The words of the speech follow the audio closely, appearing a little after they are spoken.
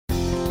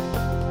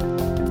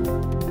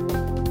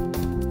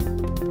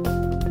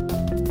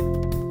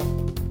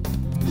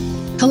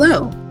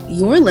Hello,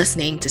 you're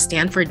listening to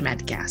Stanford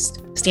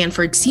Medcast,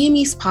 Stanford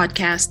CME's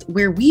podcast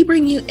where we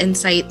bring you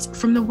insights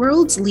from the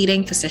world's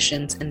leading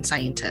physicians and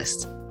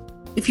scientists.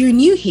 If you're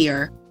new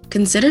here,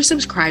 consider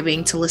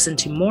subscribing to listen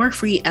to more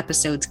free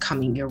episodes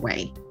coming your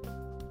way.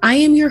 I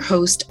am your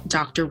host,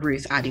 Dr.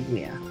 Ruth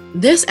Adiguya.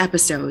 This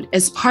episode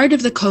is part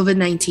of the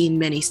COVID-19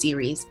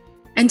 mini-series,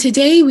 and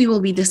today we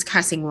will be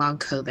discussing long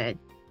COVID.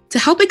 To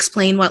help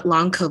explain what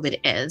long COVID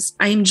is,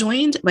 I am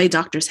joined by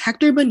Drs.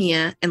 Hector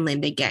Bonilla and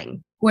Linda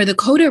Geng, who are the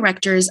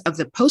co-directors of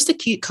the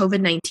Post-Acute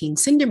COVID-19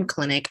 Syndrome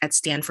Clinic at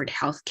Stanford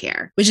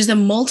Healthcare, which is a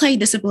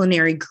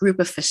multidisciplinary group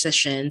of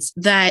physicians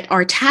that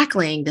are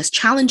tackling this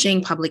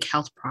challenging public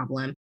health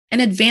problem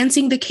and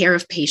advancing the care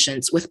of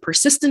patients with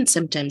persistent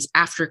symptoms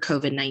after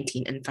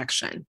COVID-19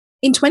 infection.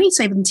 In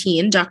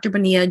 2017, Dr.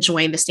 Bonilla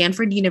joined the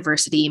Stanford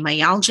University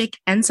Myalgic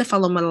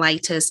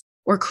Encephalomyelitis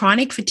or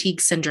Chronic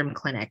Fatigue Syndrome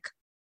Clinic.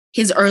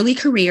 His early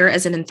career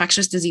as an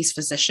infectious disease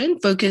physician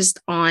focused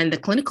on the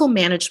clinical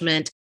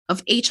management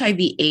of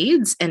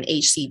HIV/AIDS and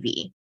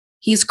HCV.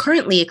 He is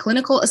currently a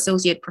clinical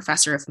associate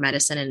professor of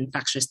medicine and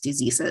infectious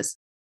diseases.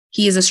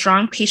 He is a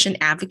strong patient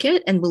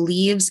advocate and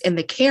believes in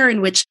the care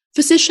in which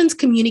physicians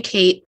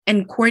communicate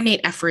and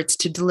coordinate efforts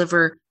to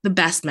deliver the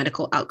best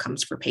medical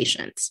outcomes for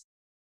patients.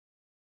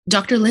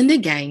 Dr. Linda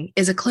Geng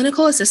is a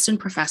clinical assistant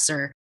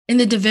professor in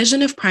the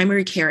Division of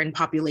Primary Care and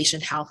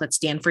Population Health at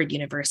Stanford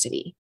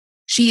University.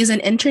 She is an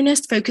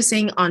internist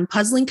focusing on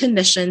puzzling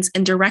conditions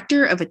and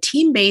director of a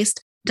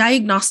team-based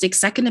diagnostic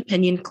second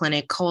opinion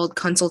clinic called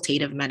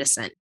Consultative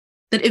Medicine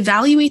that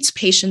evaluates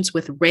patients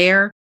with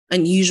rare,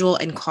 unusual,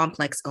 and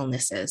complex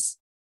illnesses.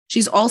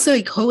 She's also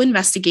a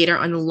co-investigator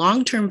on a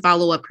long-term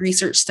follow-up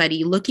research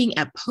study looking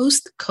at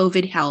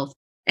post-COVID health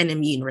and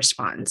immune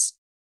response.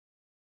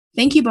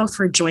 Thank you both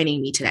for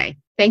joining me today.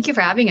 Thank you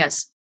for having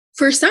us.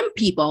 For some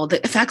people,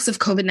 the effects of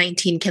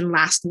COVID-19 can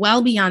last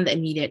well beyond the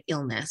immediate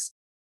illness.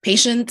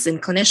 Patients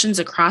and clinicians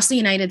across the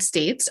United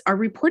States are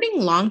reporting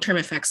long-term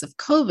effects of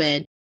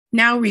COVID,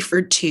 now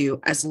referred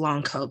to as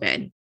long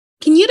COVID.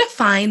 Can you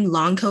define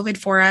long COVID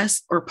for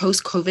us or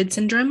post-COVID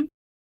syndrome?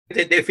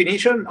 The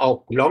definition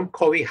of long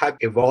COVID has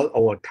evolved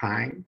over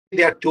time.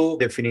 There are two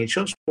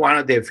definitions. One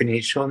of the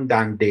definitions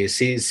that the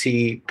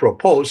CDC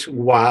proposed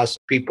was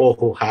people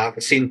who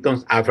have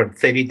symptoms after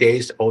 30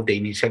 days of the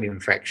initial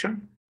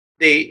infection.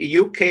 The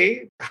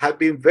UK has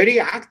been very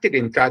active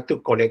in trying to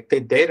collect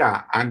the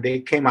data, and they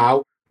came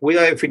out with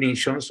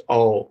definitions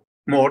of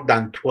more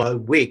than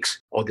 12 weeks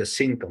of the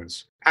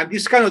symptoms. And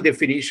this kind of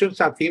definitions,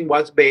 I think,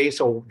 was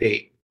based on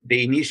the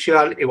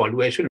initial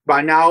evaluation.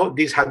 But now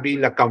this has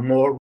been like a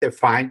more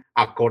defined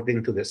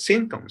according to the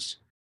symptoms.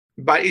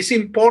 But it's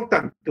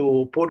important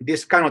to put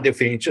this kind of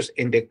definitions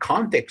in the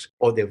context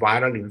of the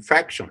viral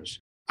infections.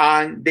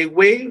 And the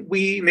way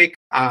we make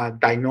a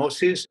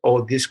diagnosis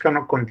of this kind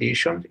of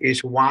condition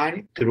is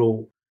one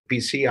through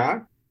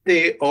PCR.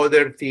 The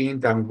other thing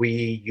that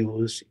we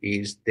use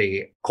is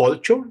the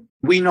culture.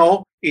 We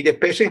know if the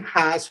patient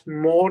has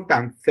more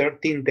than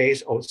 13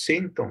 days of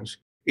symptoms,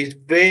 it's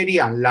very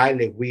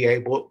unlikely we are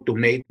able to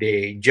make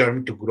the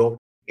germ to grow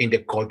in the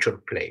culture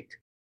plate.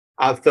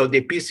 Although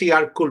the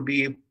PCR could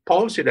be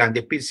positive, and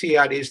the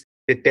PCR is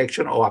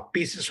detection of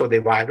pieces of the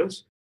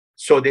virus.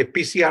 So the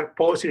PCR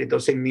positive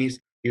doesn't mean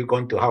you're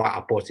going to have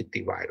a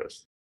positive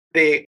virus.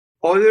 The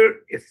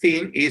other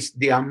thing is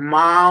the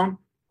amount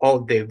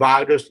of the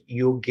virus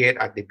you get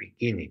at the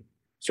beginning.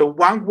 So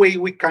one way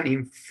we can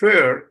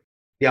infer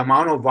the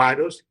amount of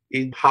virus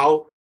is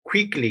how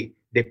quickly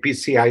the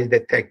PCR is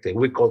detected.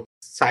 We call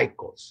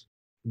cycles.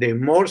 The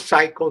more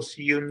cycles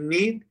you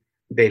need,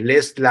 the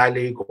less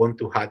likely you're going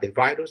to have the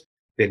virus.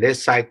 The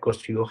less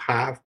cycles you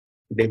have,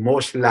 the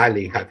most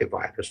likely you have the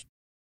virus.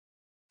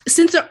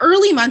 Since the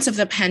early months of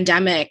the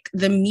pandemic,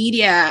 the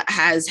media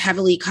has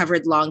heavily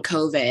covered long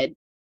COVID.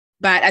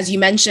 But as you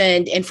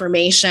mentioned,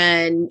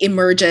 information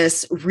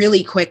emerges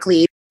really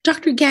quickly.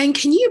 Dr. Geng,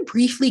 can you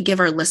briefly give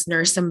our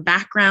listeners some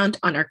background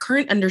on our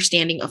current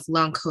understanding of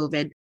long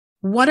COVID?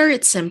 What are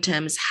its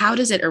symptoms? How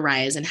does it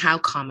arise? And how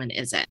common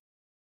is it?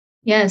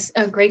 Yes,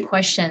 a great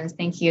question.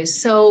 Thank you.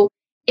 So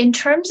in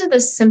terms of the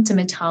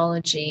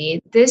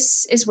symptomatology,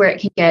 this is where it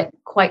can get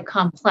quite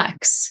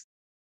complex.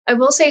 I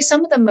will say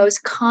some of the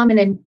most common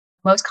and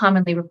most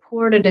commonly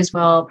reported as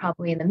well,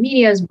 probably in the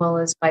media as well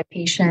as by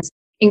patients,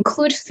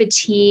 include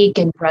fatigue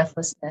and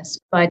breathlessness,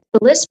 but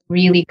the list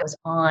really goes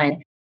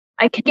on.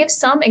 I can give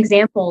some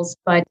examples,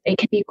 but it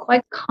can be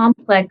quite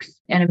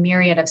complex and a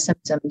myriad of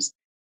symptoms.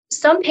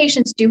 Some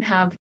patients do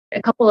have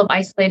a couple of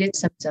isolated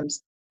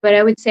symptoms, but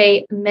I would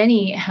say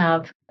many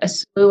have a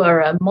slew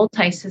or a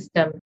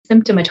multi-system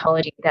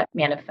symptomatology that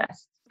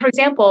manifests. For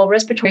example,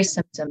 respiratory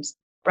symptoms,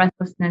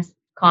 breathlessness,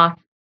 cough.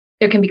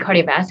 There can be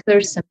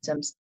cardiovascular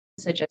symptoms,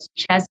 such as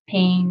chest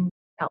pain,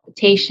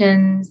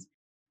 palpitations.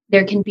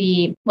 There can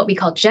be what we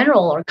call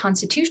general or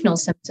constitutional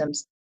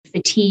symptoms,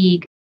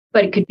 fatigue,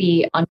 but it could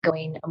be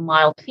ongoing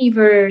mild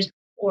fevers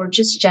or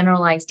just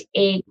generalized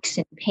aches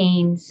and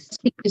pains,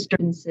 sleep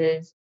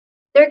disturbances.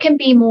 There can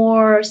be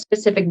more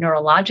specific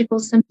neurological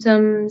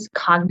symptoms,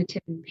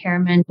 cognitive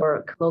impairment,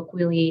 or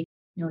colloquially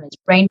known as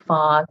brain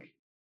fog.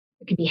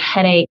 It could be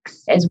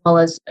headaches as well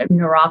as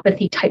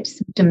neuropathy type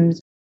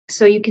symptoms.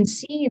 So you can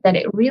see that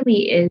it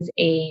really is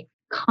a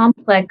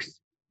complex,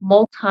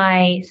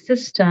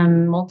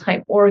 multi-system,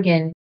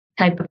 multi-organ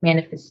type of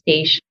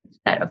manifestations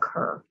that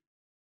occur.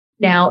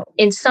 Now,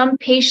 in some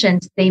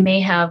patients, they may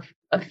have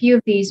a few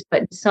of these,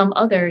 but in some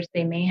others,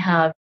 they may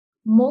have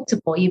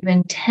multiple,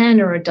 even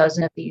 10 or a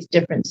dozen of these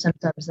different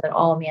symptoms that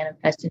all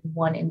manifest in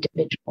one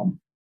individual.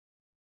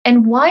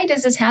 And why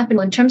does this happen?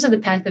 In terms of the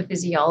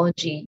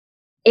pathophysiology,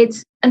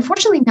 it's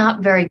unfortunately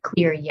not very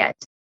clear yet.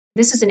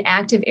 This is an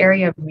active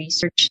area of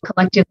research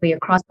collectively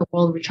across the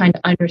world. We're trying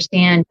to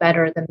understand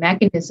better the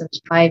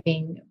mechanisms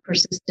driving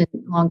persistent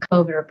long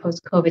COVID or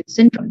post-COVID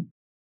syndrome.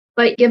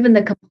 But given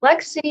the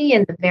complexity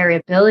and the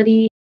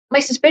variability, my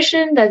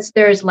suspicion that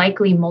there's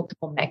likely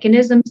multiple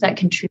mechanisms that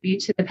contribute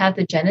to the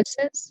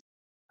pathogenesis.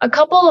 A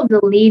couple of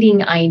the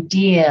leading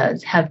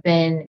ideas have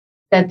been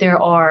that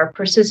there are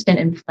persistent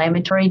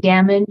inflammatory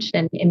damage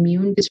and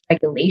immune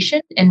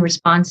dysregulation in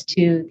response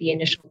to the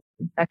initial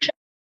infection.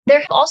 There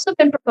have also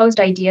been proposed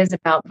ideas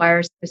about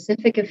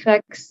virus-specific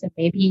effects and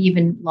maybe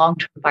even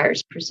long-term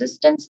virus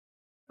persistence.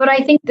 But I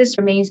think this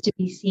remains to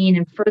be seen,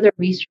 and further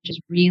research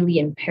is really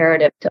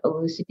imperative to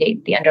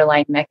elucidate the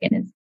underlying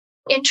mechanism.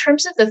 In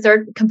terms of the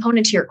third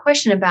component to your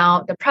question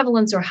about the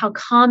prevalence or how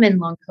common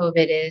long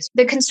COVID is,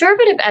 the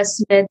conservative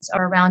estimates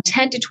are around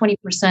 10 to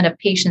 20% of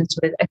patients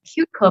with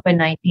acute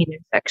COVID-19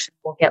 infection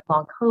will get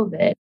long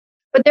COVID.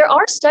 But there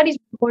are studies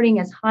reporting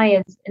as high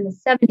as in the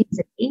 70s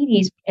and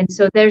 80s. And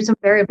so there's some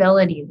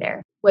variability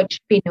there. What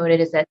should be noted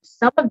is that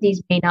some of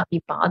these may not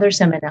be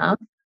bothersome enough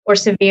or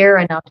severe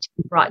enough to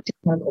be brought to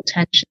clinical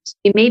attention. So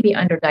they may be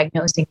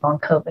underdiagnosing long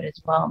COVID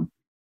as well.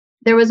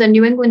 There was a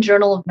New England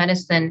Journal of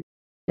Medicine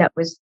that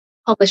was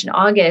published in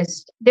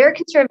August. Their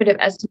conservative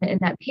estimate in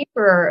that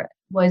paper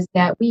was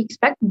that we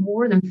expect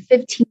more than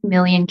 15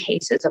 million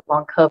cases of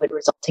long COVID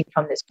resulting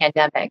from this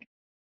pandemic.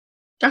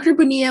 Dr.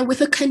 Bonilla,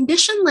 with a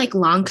condition like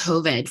long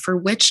COVID, for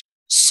which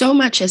so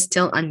much is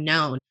still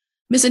unknown,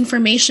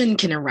 misinformation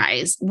can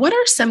arise. What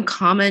are some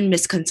common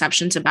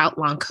misconceptions about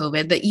long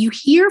COVID that you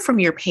hear from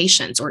your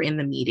patients or in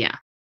the media?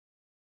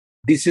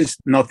 This is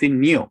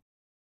nothing new.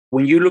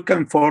 When you're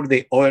looking for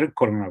the other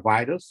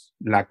coronavirus,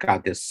 like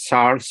the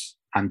SARS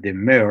and the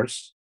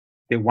MERS,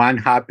 the one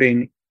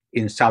happened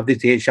in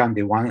Southeast Asia and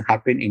the one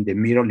happened in the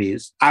Middle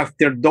East,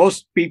 after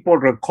those people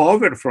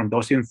recover from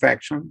those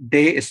infections,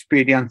 they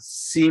experience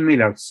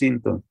similar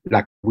symptoms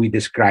like we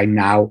describe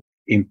now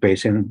in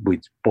patients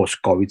with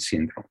post-COVID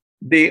syndrome.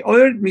 The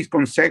other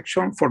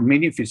misconception for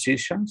many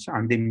physicians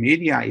and the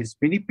media is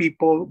many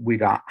people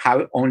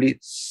have only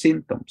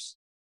symptoms.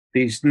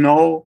 There's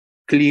no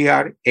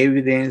clear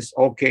evidence,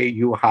 okay,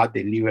 you have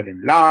the liver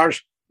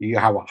enlarged, you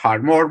have a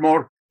heart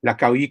murmur,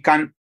 like how you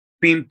can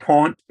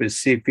pinpoint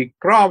specific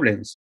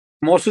problems.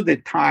 Most of the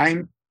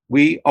time,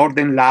 we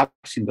order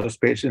labs in those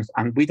patients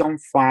and we don't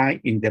find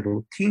in the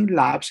routine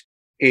labs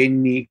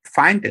any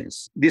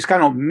findings. This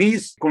kind of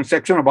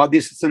misconception about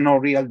this is no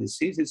real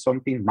disease, it's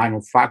something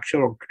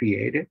manufactured or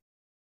created.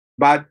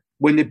 But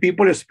when the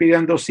people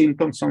experience those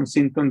symptoms, some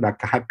symptoms that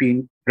have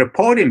been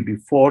reported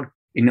before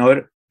in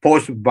other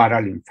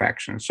post-viral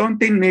infections,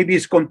 something maybe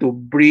is going to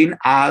bring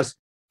us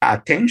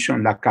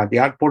attention, like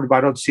the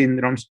post-viral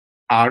syndromes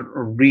are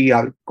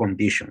real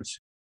conditions.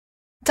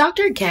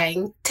 Dr.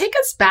 Gang, take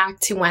us back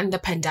to when the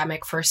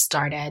pandemic first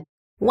started.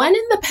 When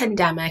in the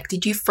pandemic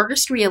did you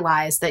first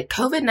realize that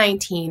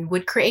COVID-19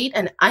 would create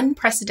an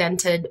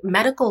unprecedented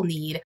medical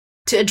need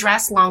to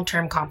address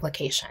long-term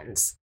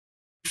complications?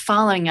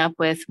 Following up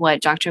with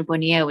what Dr.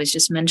 Bonilla was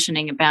just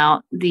mentioning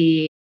about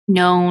the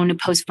known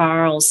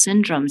post-viral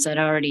syndromes that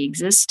already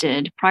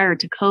existed prior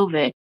to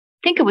COVID, I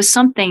think it was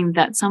something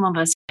that some of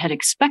us had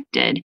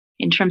expected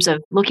in terms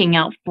of looking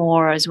out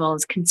for, as well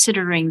as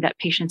considering that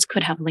patients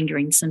could have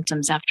lingering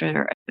symptoms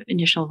after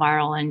initial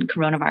viral and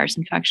coronavirus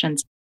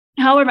infections.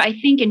 However, I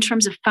think in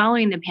terms of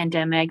following the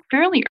pandemic,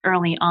 fairly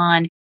early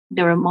on,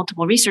 there were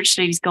multiple research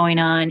studies going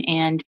on.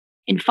 And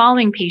in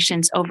following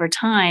patients over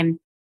time,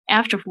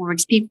 after 4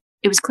 weeks,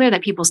 it was clear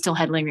that people still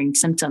had lingering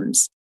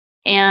symptoms.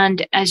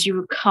 And as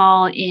you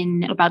recall,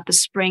 in about the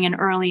spring and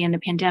early in the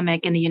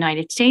pandemic, in the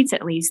United States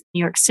at least, New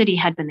York City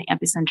had been the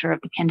epicenter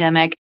of the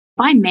pandemic.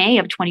 By May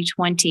of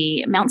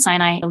 2020, Mount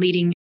Sinai, a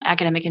leading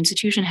academic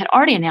institution, had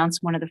already announced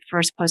one of the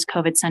first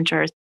post-COVID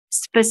centers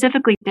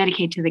specifically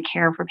dedicated to the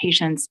care for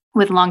patients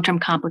with long-term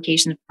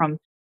complications from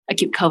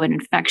acute COVID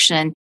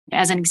infection,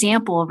 as an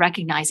example of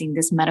recognizing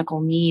this medical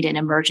need and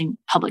emerging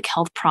public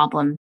health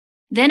problem.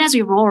 Then as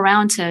we roll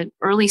around to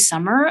early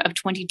summer of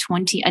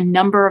 2020, a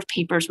number of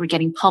papers were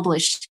getting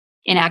published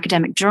in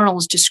academic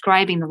journals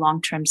describing the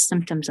long-term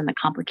symptoms and the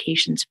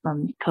complications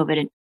from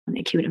COVID and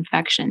acute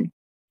infection.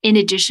 In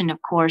addition,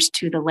 of course,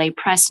 to the lay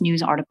press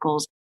news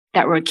articles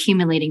that were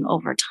accumulating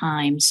over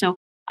time. So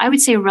I would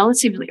say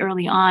relatively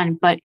early on,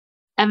 but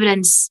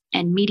evidence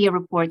and media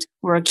reports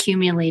were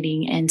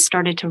accumulating and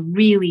started to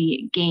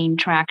really gain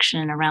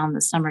traction around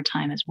the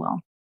summertime as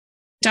well.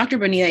 Dr.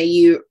 Bonilla,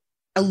 you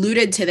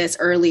alluded to this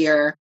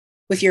earlier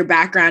with your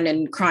background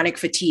in chronic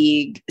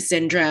fatigue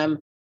syndrome.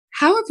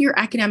 How have your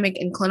academic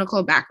and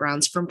clinical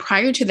backgrounds from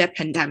prior to the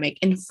pandemic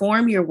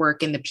informed your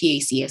work in the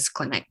PACS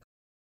clinic?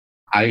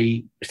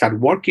 I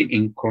started working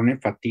in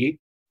chronic fatigue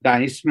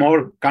that is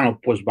more kind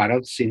of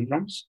post-viral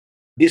syndromes.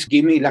 This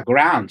gave me the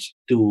grounds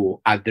to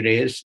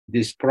address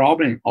this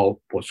problem of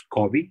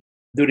post-COVID.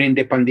 During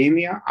the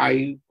pandemic,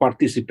 I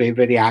participate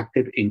very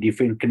active in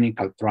different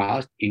clinical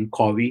trials in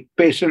COVID.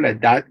 Patients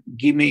like that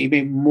give me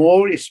even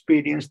more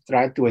experience,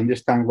 try to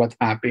understand what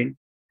happened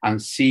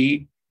and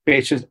see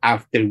patients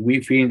after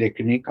we finish the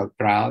clinical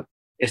trial,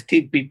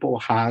 still people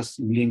has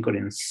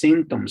lingering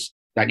symptoms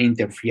that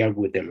interfere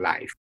with their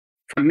life.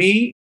 For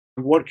me,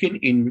 working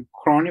in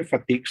chronic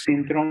fatigue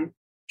syndrome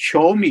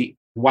show me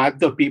what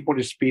the people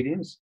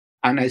experience.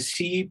 And I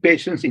see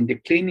patients in the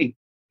clinic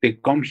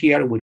that come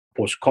here with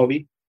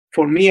post-COVID.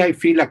 For me, I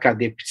feel like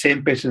the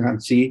same patients I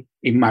see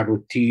in my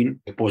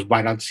routine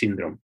post-viral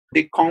syndrome.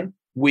 They come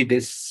with the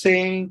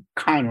same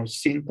kind of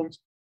symptoms,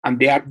 and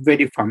they are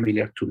very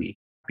familiar to me.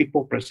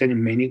 People present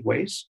in many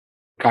ways,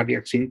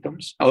 cardiac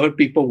symptoms, other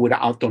people with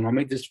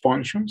autonomic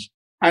dysfunctions.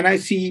 And I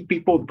see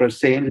people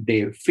present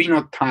the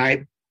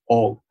phenotype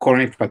of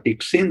chronic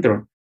fatigue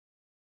syndrome.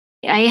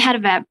 I had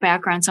a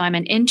background, so I'm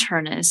an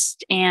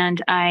internist,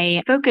 and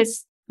I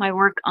focus my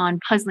work on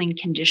puzzling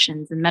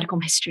conditions and medical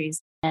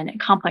histories and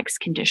complex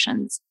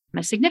conditions.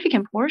 A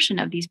significant portion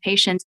of these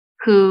patients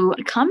who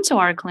come to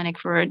our clinic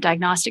for a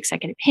diagnostic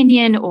second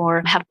opinion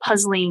or have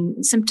puzzling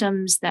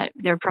symptoms that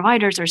their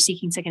providers are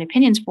seeking second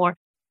opinions for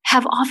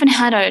have often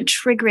had a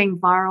triggering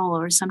viral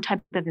or some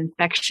type of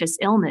infectious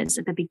illness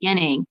at the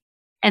beginning.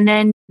 And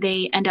then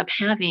they end up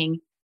having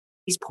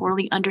these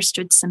poorly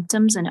understood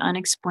symptoms and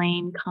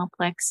unexplained,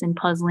 complex, and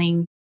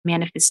puzzling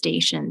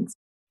manifestations.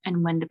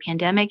 And when the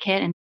pandemic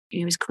hit and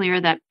it was clear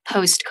that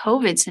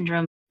post-COVID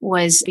syndrome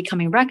was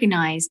becoming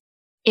recognized,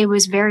 it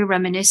was very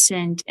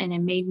reminiscent, and it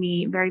made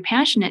me very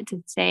passionate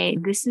to say,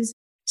 this is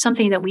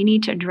something that we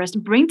need to address,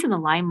 bring to the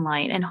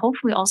limelight, and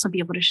hopefully also be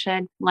able to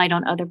shed light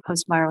on other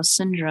post-viral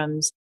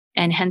syndromes,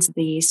 and hence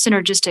the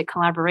synergistic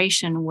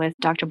collaboration with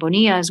Dr.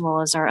 Bonilla, as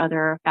well as our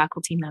other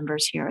faculty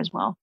members here as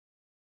well.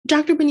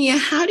 Dr. Bonilla,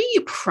 how do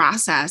you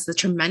process the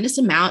tremendous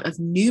amount of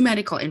new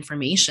medical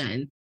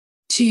information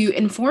to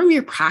inform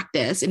your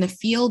practice in a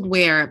field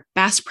where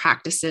best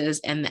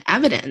practices and the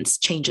evidence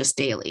changes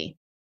daily?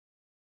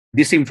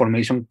 This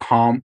information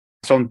comes,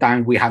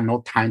 sometimes we have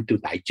no time to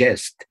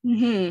digest.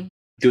 Mm-hmm.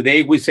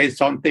 Today we say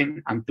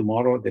something and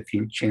tomorrow the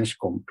thing changes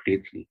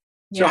completely.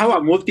 Yeah. So I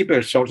have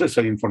multiple sources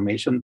of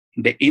information.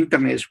 The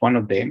internet is one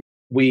of them.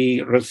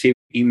 We receive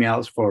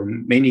emails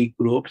from many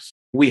groups.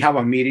 We have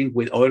a meeting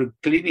with other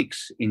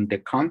clinics in the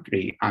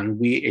country and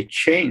we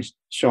exchange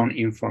some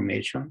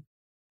information.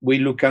 We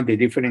look at the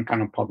different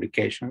kind of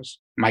publications,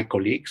 my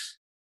colleagues.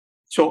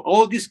 So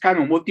all these kind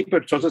of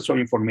multiple sources of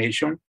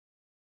information,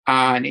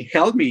 and it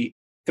helped me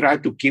try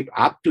to keep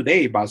up to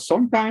date, but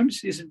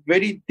sometimes it's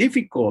very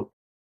difficult.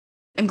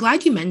 I'm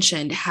glad you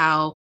mentioned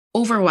how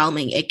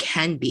overwhelming it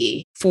can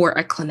be for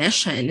a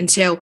clinician. And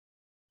so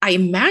I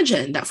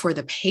imagine that for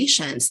the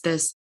patients,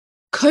 this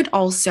could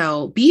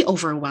also be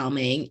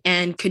overwhelming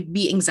and could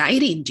be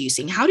anxiety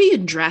inducing. How do you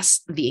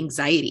address the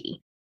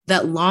anxiety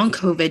that long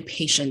COVID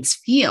patients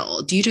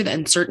feel due to the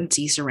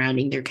uncertainty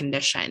surrounding their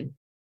condition?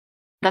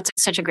 That's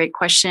such a great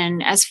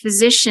question. As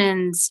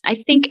physicians,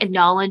 I think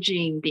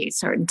acknowledging the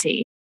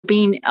uncertainty,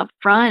 being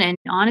upfront and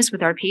honest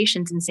with our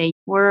patients and say,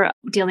 we're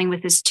dealing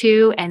with this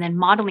too, and then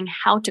modeling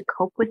how to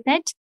cope with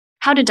it,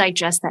 how to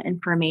digest that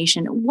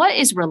information. What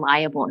is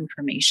reliable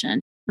information?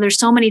 There's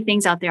so many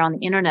things out there on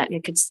the internet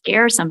that could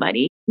scare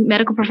somebody,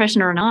 medical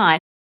professional or not.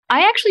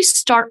 I actually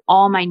start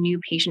all my new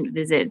patient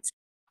visits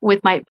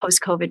with my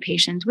post-COVID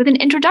patients with an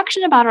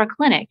introduction about our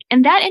clinic.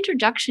 And that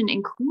introduction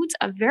includes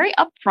a very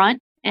upfront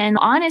and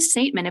honest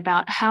statement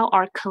about how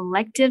our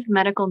collective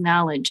medical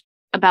knowledge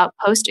about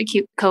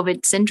post-acute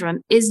COVID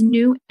syndrome is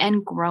new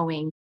and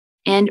growing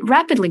and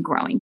rapidly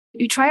growing.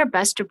 We try our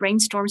best to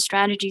brainstorm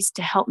strategies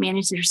to help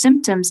manage their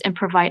symptoms and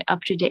provide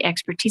up-to-date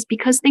expertise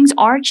because things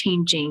are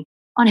changing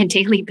on a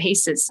daily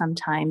basis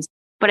sometimes.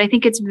 But I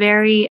think it's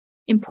very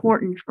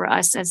important for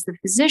us as the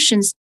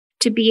physicians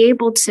to be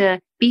able to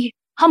be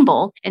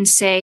humble and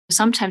say,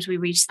 sometimes we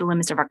reach the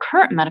limits of our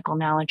current medical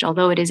knowledge,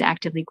 although it is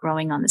actively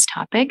growing on this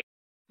topic,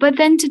 but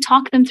then to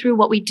talk them through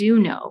what we do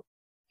know.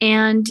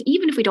 And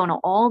even if we don't know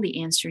all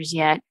the answers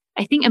yet,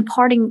 I think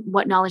imparting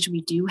what knowledge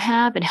we do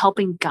have and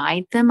helping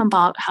guide them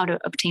about how to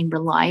obtain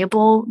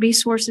reliable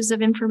resources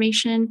of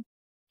information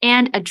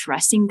and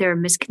addressing their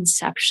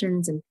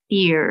misconceptions and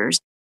fears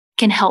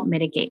can help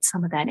mitigate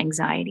some of that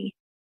anxiety.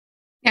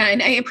 Yeah,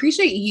 and I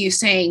appreciate you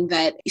saying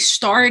that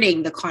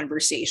starting the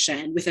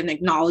conversation with an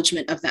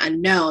acknowledgement of the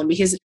unknown,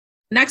 because the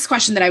next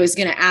question that I was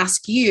going to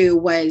ask you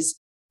was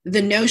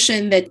the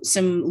notion that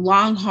some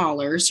long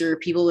haulers or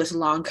people with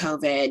long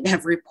COVID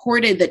have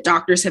reported that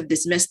doctors have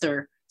dismissed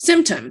their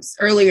symptoms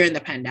earlier in the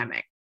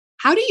pandemic.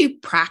 How do you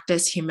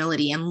practice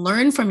humility and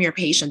learn from your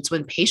patients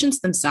when patients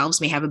themselves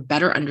may have a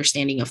better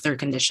understanding of their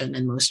condition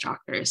than most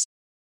doctors?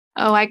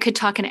 Oh, I could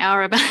talk an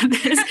hour about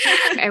this.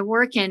 I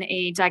work in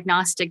a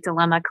diagnostic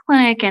dilemma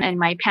clinic, and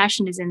my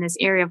passion is in this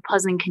area of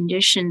puzzling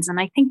conditions. And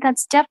I think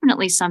that's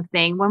definitely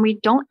something when we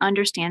don't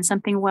understand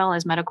something well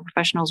as medical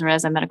professionals or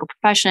as a medical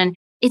profession,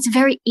 it's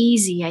very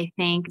easy, I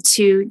think,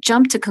 to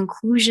jump to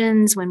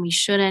conclusions when we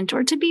shouldn't,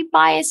 or to be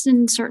biased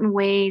in certain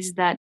ways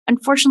that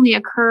unfortunately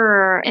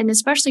occur, and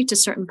especially to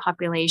certain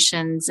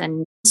populations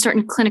and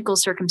certain clinical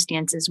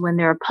circumstances when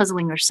there are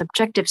puzzling or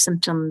subjective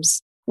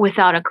symptoms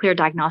without a clear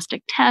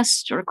diagnostic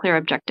test or a clear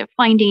objective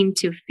finding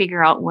to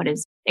figure out what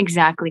is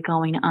exactly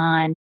going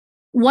on.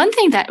 One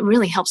thing that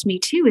really helps me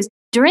too is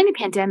during the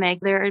pandemic,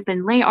 there have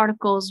been lay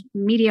articles,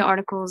 media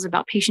articles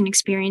about patient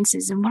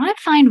experiences. And what I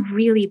find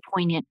really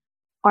poignant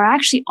are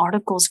actually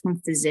articles from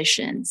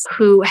physicians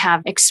who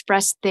have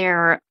expressed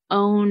their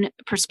own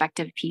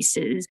perspective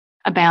pieces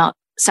about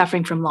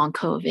suffering from long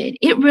COVID.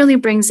 It really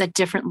brings a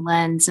different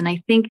lens, and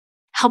I think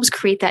helps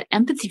create that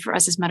empathy for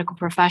us as medical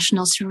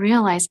professionals to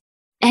realize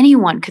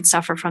anyone could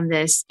suffer from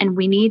this, and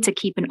we need to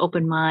keep an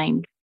open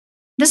mind.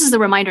 This is the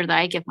reminder that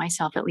I give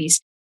myself, at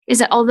least, is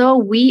that although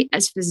we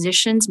as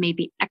physicians may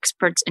be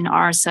experts in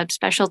our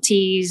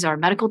subspecialties, our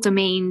medical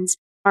domains,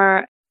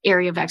 our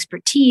area of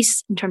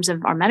expertise in terms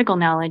of our medical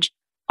knowledge,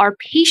 our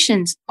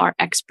patients are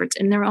experts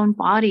in their own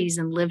bodies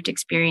and lived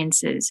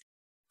experiences.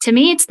 To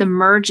me, it's the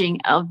merging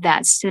of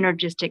that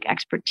synergistic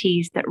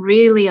expertise that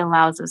really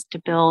allows us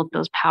to build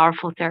those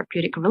powerful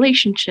therapeutic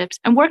relationships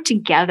and work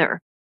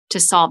together to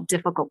solve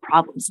difficult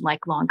problems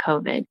like long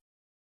COVID.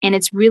 And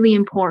it's really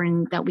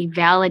important that we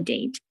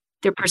validate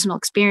their personal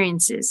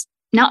experiences.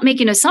 Not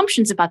making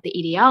assumptions about the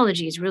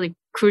etiology is really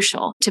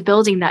crucial to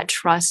building that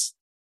trust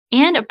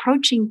and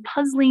approaching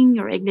puzzling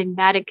or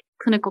enigmatic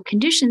clinical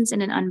conditions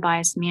in an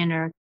unbiased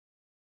manner.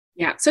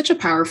 Yeah, such a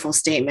powerful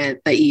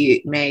statement that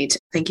you made.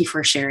 Thank you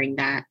for sharing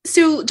that.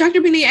 So, Dr.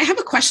 Bonilla, I have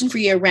a question for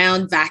you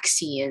around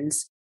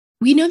vaccines.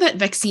 We know that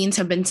vaccines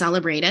have been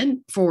celebrated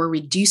for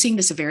reducing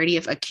the severity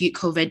of acute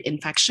COVID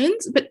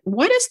infections, but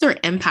what is their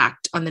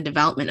impact on the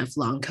development of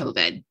long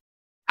COVID?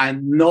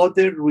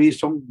 Another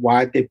reason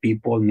why the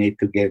people need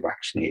to get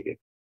vaccinated.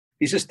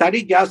 This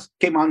study just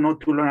came out not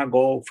too long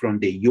ago from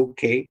the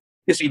UK.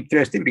 It's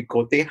interesting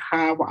because they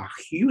have a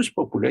huge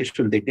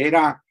population. The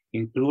data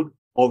include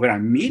over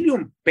 1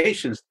 million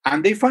patients,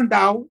 and they found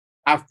out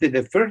after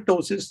the first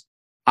doses,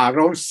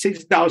 around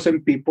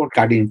 6,000 people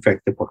got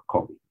infected for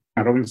COVID,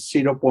 around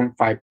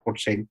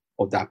 0.5%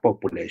 of that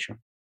population.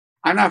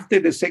 And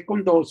after the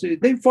second doses,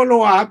 they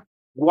follow up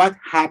what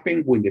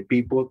happened with the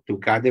people who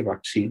got the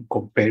vaccine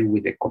compared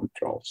with the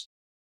controls.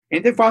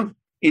 And they found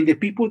in the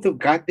people who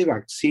got the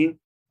vaccine,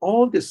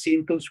 all the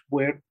symptoms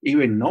were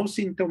even not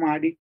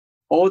symptomatic.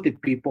 All the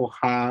people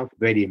have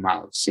very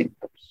mild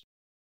symptoms.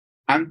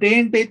 And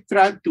then they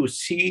tried to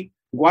see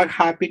what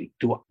happened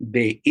to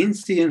the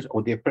incidence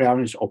or the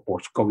prevalence of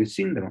post-COVID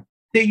syndrome.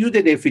 They used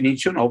the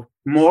definition of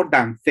more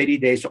than 30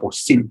 days of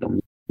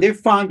symptoms. They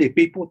found the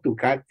people who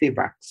got the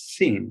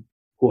vaccine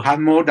who had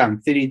more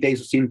than 30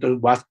 days of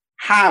symptoms was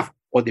half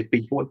of the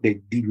people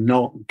that did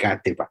not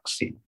get the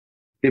vaccine.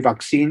 The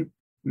vaccine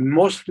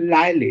most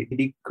likely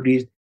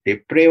decreased the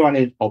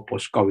prevalence of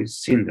post-COVID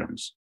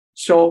syndromes.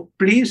 So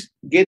please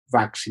get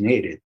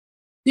vaccinated.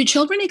 Do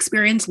children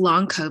experience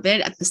long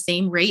COVID at the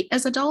same rate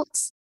as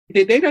adults?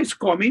 The data is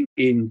coming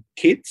in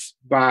kids,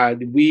 but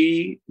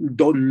we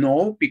don't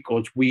know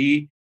because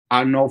we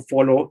are not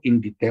followed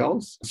in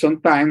details.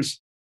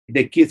 Sometimes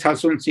the kids have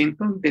some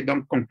symptoms, they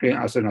don't complain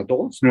as an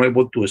adult, not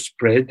able to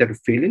express their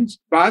feelings.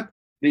 But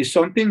there's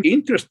something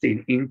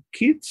interesting. In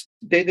kids,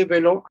 they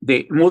develop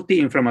the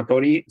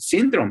multi-inflammatory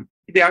syndrome.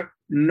 They are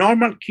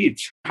normal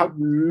kids, have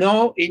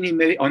no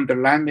any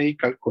underlying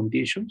medical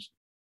conditions.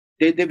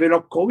 They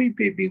develop COVID,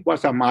 maybe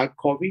was a mild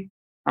COVID,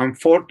 and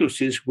 4 to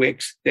 6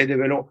 weeks, they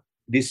develop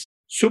this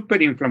super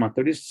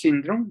inflammatory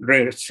syndrome,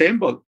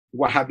 resemble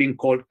what have been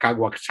called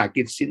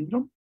Kawasaki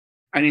syndrome.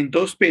 And in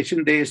those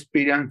patients, they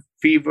experience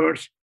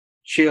fevers,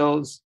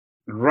 chills,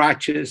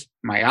 rashes,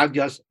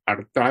 myalgias,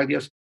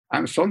 arthralgias,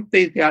 and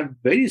sometimes they are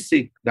very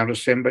sick that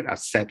resemble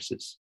as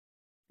sepsis.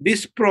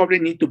 This probably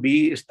need to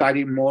be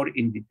studied more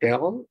in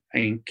detail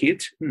in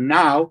kids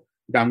now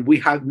that we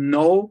have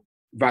no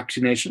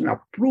vaccination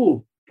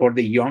approved for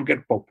the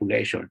younger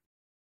population.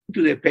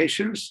 To the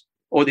patients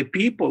or the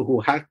people who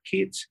have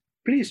kids,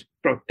 please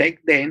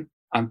protect them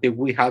until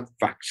we have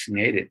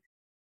vaccinated.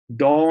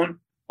 Don't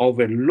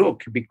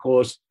overlook,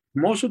 because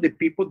most of the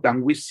people that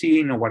we see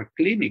in our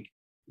clinic,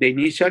 the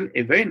initial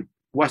event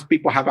was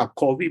people have a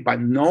COVID,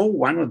 but no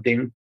one of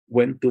them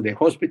went to the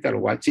hospital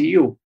or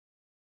ICU.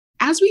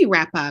 As we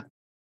wrap up,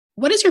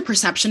 what is your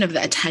perception of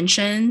the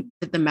attention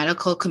that the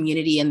medical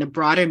community and the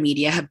broader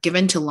media have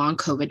given to long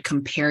COVID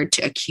compared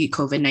to acute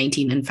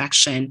COVID-19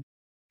 infection?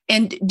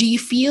 And do you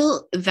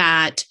feel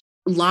that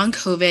long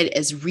COVID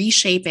is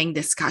reshaping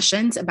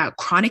discussions about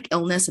chronic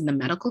illness in the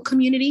medical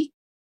community?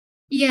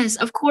 Yes,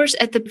 of course,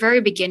 at the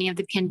very beginning of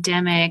the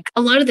pandemic,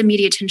 a lot of the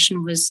media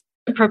attention was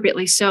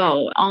appropriately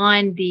so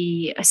on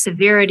the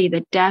severity,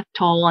 the death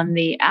toll, and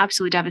the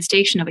absolute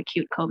devastation of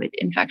acute COVID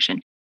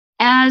infection.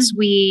 As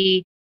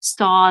we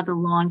saw the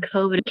long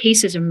COVID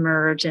cases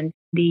emerge and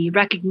the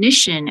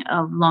recognition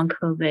of long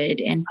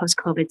COVID and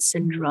post-COVID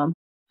syndrome,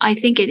 I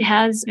think it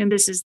has, and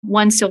this is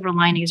one silver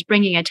lining, is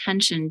bringing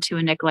attention to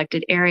a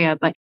neglected area,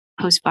 but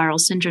post-viral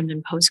syndrome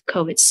and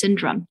post-COVID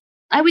syndrome.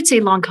 I would say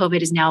long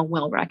COVID is now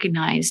well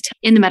recognized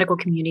in the medical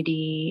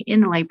community,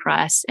 in the lay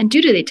press, and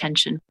due to the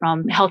attention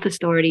from health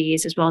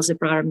authorities as well as the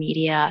broader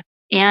media,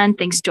 and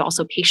thanks to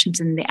also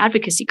patients in the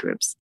advocacy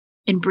groups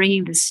in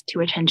bringing this to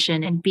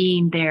attention and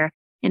being there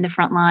in the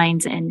front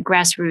lines and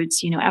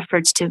grassroots,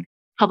 efforts to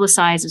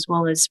publicize as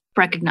well as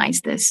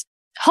recognize this.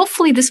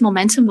 Hopefully this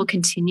momentum will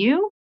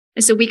continue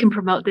so we can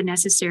promote the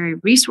necessary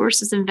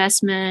resources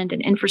investment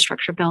and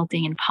infrastructure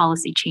building and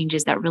policy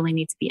changes that really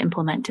need to be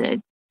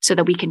implemented so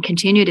that we can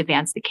continue to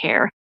advance the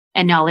care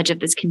and knowledge of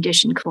this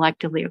condition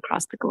collectively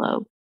across the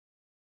globe.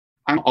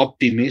 I'm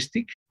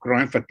optimistic.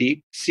 Chronic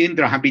fatigue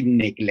syndrome have been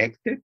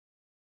neglected.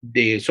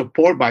 The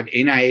support by the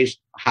NIH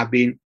have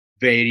been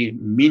very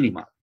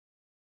minimal.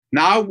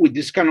 Now with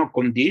this kind of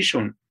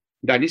condition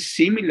that is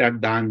similar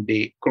than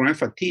the chronic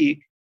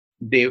fatigue,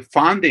 the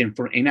funding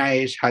for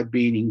NIH has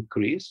been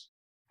increased,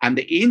 and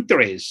the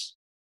interest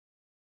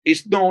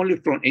is not only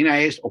from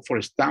NIH or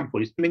for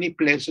Stanford, it's many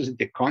places in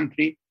the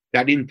country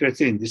that are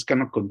interested in this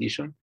kind of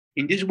condition.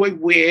 In this way,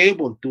 we're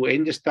able to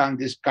understand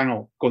this kind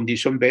of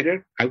condition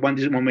better. I want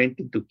this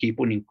momentum to keep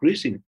on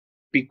increasing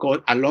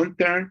because a long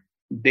term,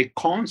 the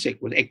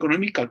consequence,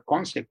 economical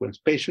consequence,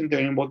 patients are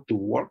able to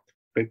work,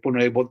 people are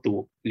able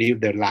to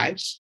live their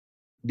lives.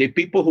 The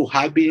people who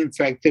have been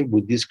infected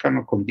with this kind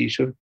of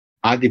condition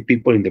are the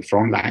people in the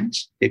front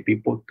lines, the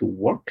people to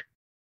work.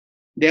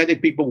 They are the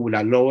people with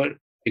a lower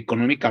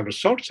economical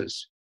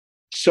resources.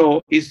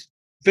 So it's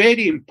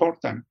very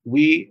important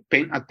we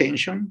pay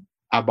attention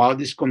about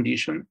this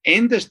condition,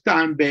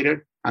 understand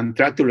better, and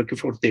try to look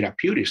for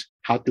therapeutics,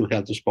 how to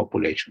help those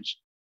populations.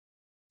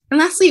 And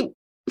lastly,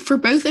 for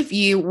both of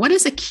you, what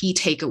is a key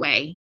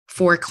takeaway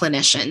for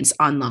clinicians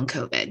on long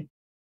COVID?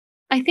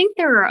 I think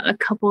there are a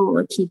couple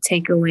of key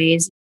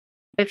takeaways.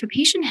 If a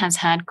patient has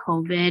had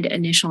COVID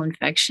initial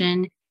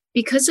infection,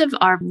 because of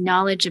our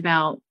knowledge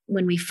about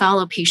when we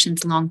follow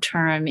patients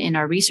long-term in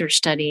our research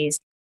studies,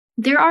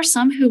 there are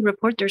some who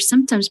report their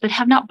symptoms but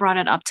have not brought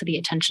it up to the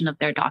attention of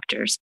their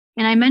doctors.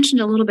 And I mentioned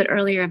a little bit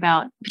earlier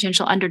about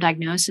potential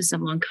underdiagnosis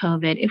of long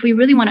COVID. If we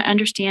really want to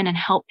understand and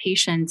help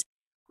patients,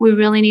 we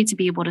really need to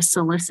be able to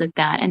solicit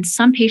that. And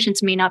some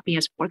patients may not be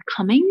as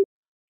forthcoming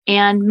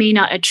and may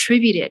not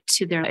attribute it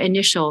to their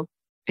initial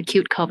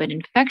acute COVID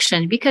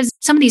infection because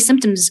some of these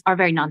symptoms are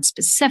very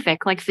nonspecific,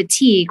 like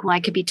fatigue. Well, I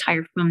could be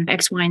tired from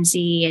X, Y, and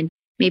Z, and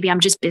maybe I'm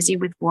just busy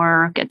with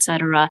work,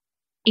 etc.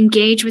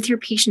 Engage with your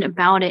patient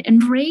about it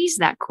and raise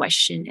that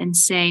question and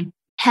say,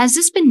 has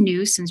this been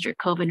new since your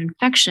COVID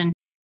infection?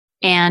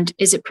 And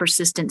is it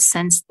persistent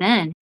since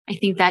then? I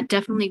think that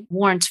definitely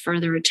warrants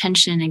further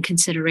attention and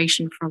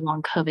consideration for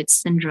long COVID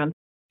syndrome.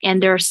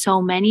 And there are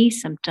so many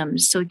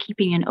symptoms. So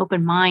keeping an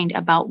open mind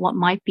about what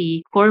might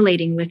be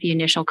correlating with the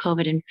initial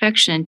COVID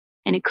infection,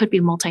 and it could be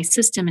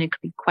multi-system and it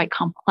could be quite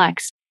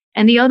complex.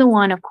 And the other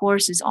one, of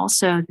course, is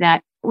also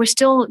that we're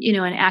still,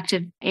 an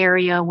active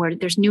area where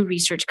there's new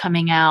research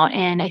coming out.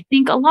 And I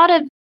think a lot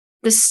of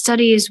the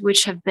studies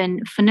which have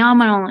been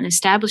phenomenal in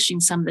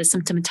establishing some of the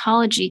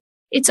symptomatology,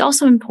 it's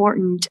also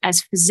important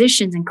as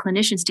physicians and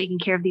clinicians taking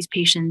care of these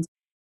patients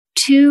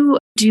to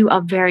do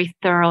a very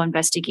thorough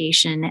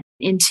investigation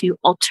into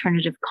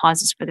alternative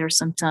causes for their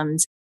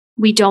symptoms.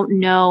 We don't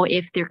know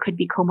if there could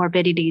be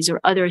comorbidities or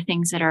other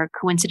things that are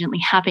coincidentally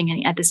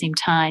happening at the same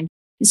time.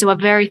 And so a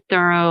very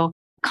thorough,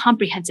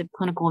 comprehensive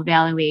clinical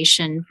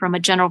evaluation from a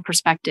general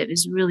perspective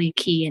is really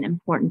key and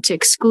important to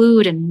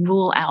exclude and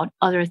rule out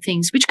other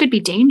things which could be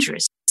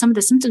dangerous. Some of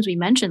the symptoms we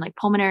mentioned, like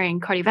pulmonary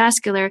and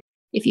cardiovascular,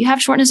 if you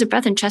have shortness of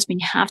breath and chest pain,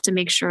 you have to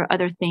make sure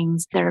other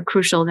things that are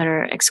crucial that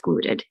are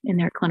excluded in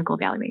their clinical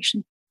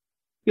evaluation.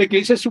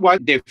 This is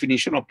one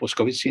definition of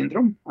post-COVID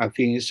syndrome. I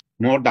think it's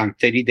more than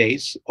 30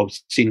 days of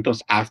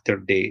symptoms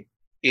after the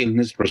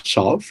illness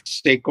resolved.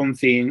 Second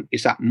thing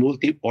is a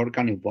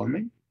multi-organ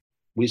involvement.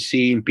 We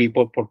see in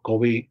people for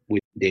COVID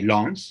with the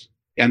lungs,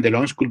 and the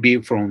lungs could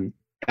be from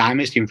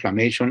damaged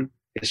inflammation,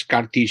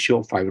 scar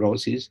tissue,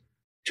 fibrosis,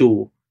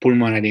 to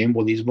pulmonary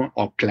embolism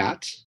or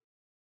clots,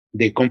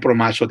 the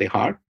compromise of the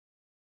heart,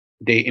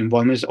 the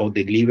involvement of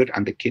the liver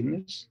and the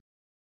kidneys,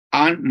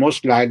 and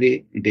most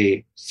likely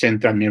the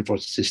central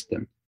nervous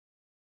system.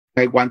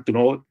 I want to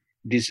know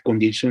this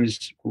condition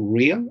is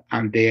real,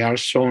 and there are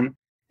some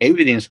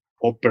evidence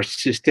of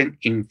persistent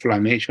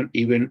inflammation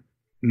even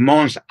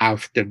months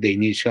after the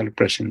initial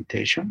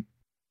presentation.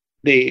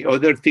 The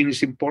other thing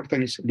is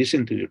important is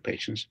listen to your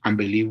patients and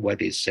believe what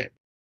they said.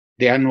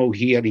 They are not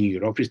here in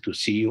your office to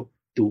see you,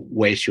 to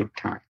waste your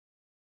time.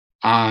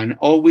 And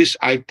always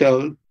I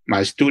tell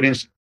my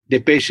students, the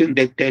patient,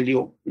 they tell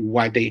you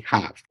what they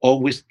have.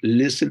 Always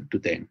listen to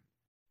them.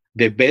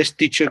 The best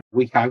teacher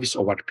we have is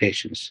our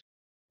patients.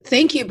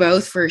 Thank you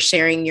both for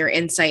sharing your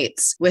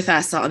insights with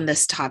us on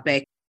this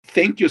topic.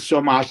 Thank you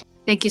so much.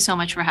 Thank you so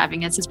much for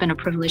having us. It's been a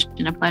privilege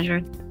and a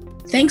pleasure.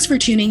 Thanks for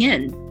tuning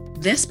in.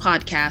 This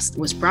podcast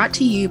was brought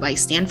to you by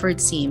Stanford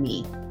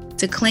CME.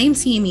 To claim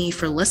CME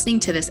for listening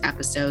to this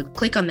episode,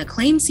 click on the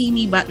Claim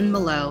CME button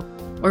below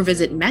or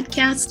visit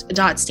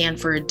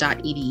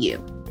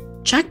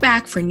medcast.stanford.edu. Check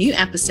back for new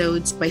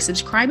episodes by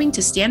subscribing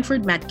to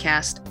Stanford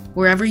Medcast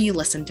wherever you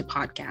listen to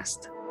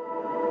podcasts.